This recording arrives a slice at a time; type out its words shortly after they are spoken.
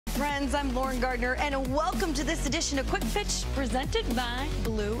Friends, I'm Gardner, and welcome to this edition of Quick Pitch presented by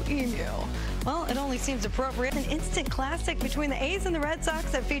Blue Emu. Well, it only seems appropriate. An instant classic between the A's and the Red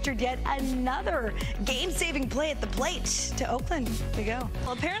Sox that featured yet another game-saving play at the plate. To Oakland we go.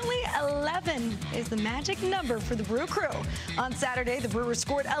 Well, apparently 11 is the magic number for the Brew Crew. On Saturday, the Brewers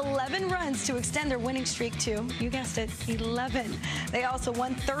scored 11 runs to extend their winning streak to, you guessed it, 11. They also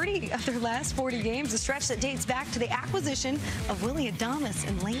won 30 of their last 40 games, a stretch that dates back to the acquisition of Willie Adames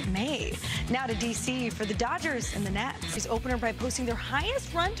in late May. Now to D.C. for the Dodgers and the Nets. His opener by posting their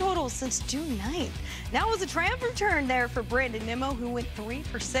highest run total since June 9th. Now it was a triumph return there for Brandon Nimmo, who went 3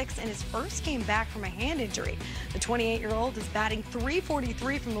 for 6 in his first game back from a hand injury. The 28-year-old is batting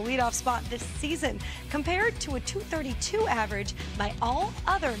 .343 from the leadoff spot this season, compared to a .232 average by all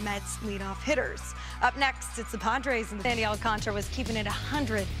other Mets leadoff hitters. Up next, it's the Padres, and Sandy Alcantara was keeping it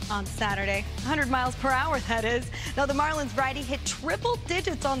 100 on Saturday. 100 miles per hour, that is. Now the Marlins righty hit triple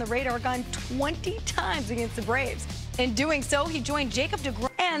digits on the radar gun 20 times against the Braves. In doing so, he joined Jacob DeGrom.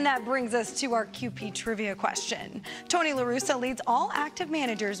 And that brings us to our QP trivia question. Tony La Russa leads all active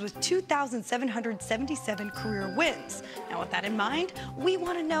managers with 2,777 career wins. Now, with that in mind, we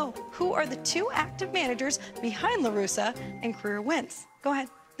want to know who are the two active managers behind La Russa in career wins. Go ahead.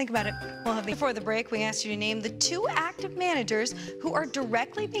 Think about it. Before the break, we asked you to name the two active managers who are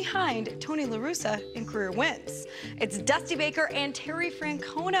directly behind Tony La Russa in career wins. It's Dusty Baker and Terry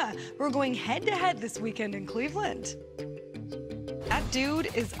Francona who are going head-to-head this weekend in Cleveland. That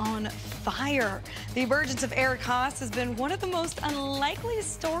dude is on fire. The emergence of Eric Haas has been one of the most unlikely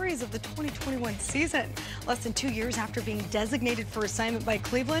stories of the 2021 season. Less than 2 years after being designated for assignment by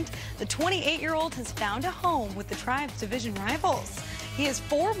Cleveland, the 28-year-old has found a home with the Tribe's division rivals. He has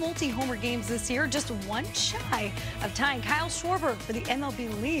 4 multi-homer games this year, just one shy of tying Kyle Schwarber for the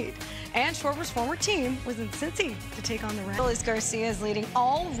MLB lead. And Schwarber's former team was in Cincy to take on the Reds. Luis Garcia is leading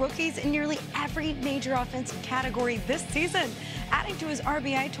all rookies in nearly every major offensive category this season, adding to his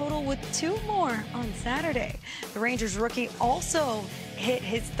RBI total with 2 more on Saturday. The Rangers rookie also hit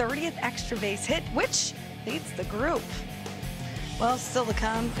his 30th extra base hit, which leads the group. Well, still to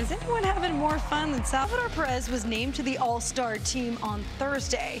come, is anyone having more fun than Salvador Perez was named to the All-Star team on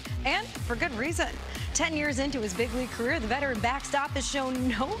Thursday, and for good reason. 10 years into his big league career, the veteran backstop has shown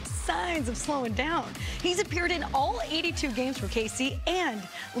no signs of slowing down. He's appeared in all 82 games for KC and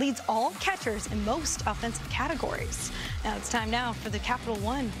leads all catchers in most offensive categories. Now it's time now for the Capital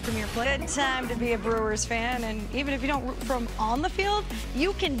One Premier Play. Good time to be a Brewers fan, and even if you don't root for them on the field,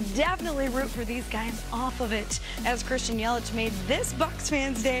 you can definitely root for these guys off of it, as Christian Yelich made this Bucs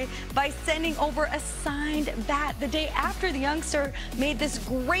Fans Day by sending over a signed bat the day after the youngster made this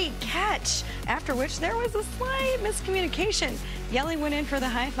great catch, after which there was a slight miscommunication. Yelly went in for the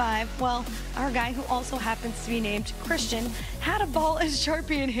high five. Well, our guy, who also happens to be named Christian, had a ball and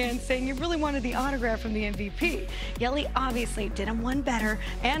Sharpie in hand, saying he really wanted the autograph from the MVP. Yelly obviously did him one better,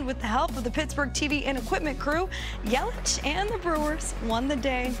 and with the help of the Pittsburgh TV and equipment crew, Yelich and the Brewers won the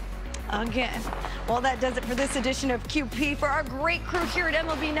day again. Well, that does it for this edition of QP. For our great crew here at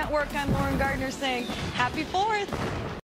MLB Network, I'm Gardner saying happy 4th.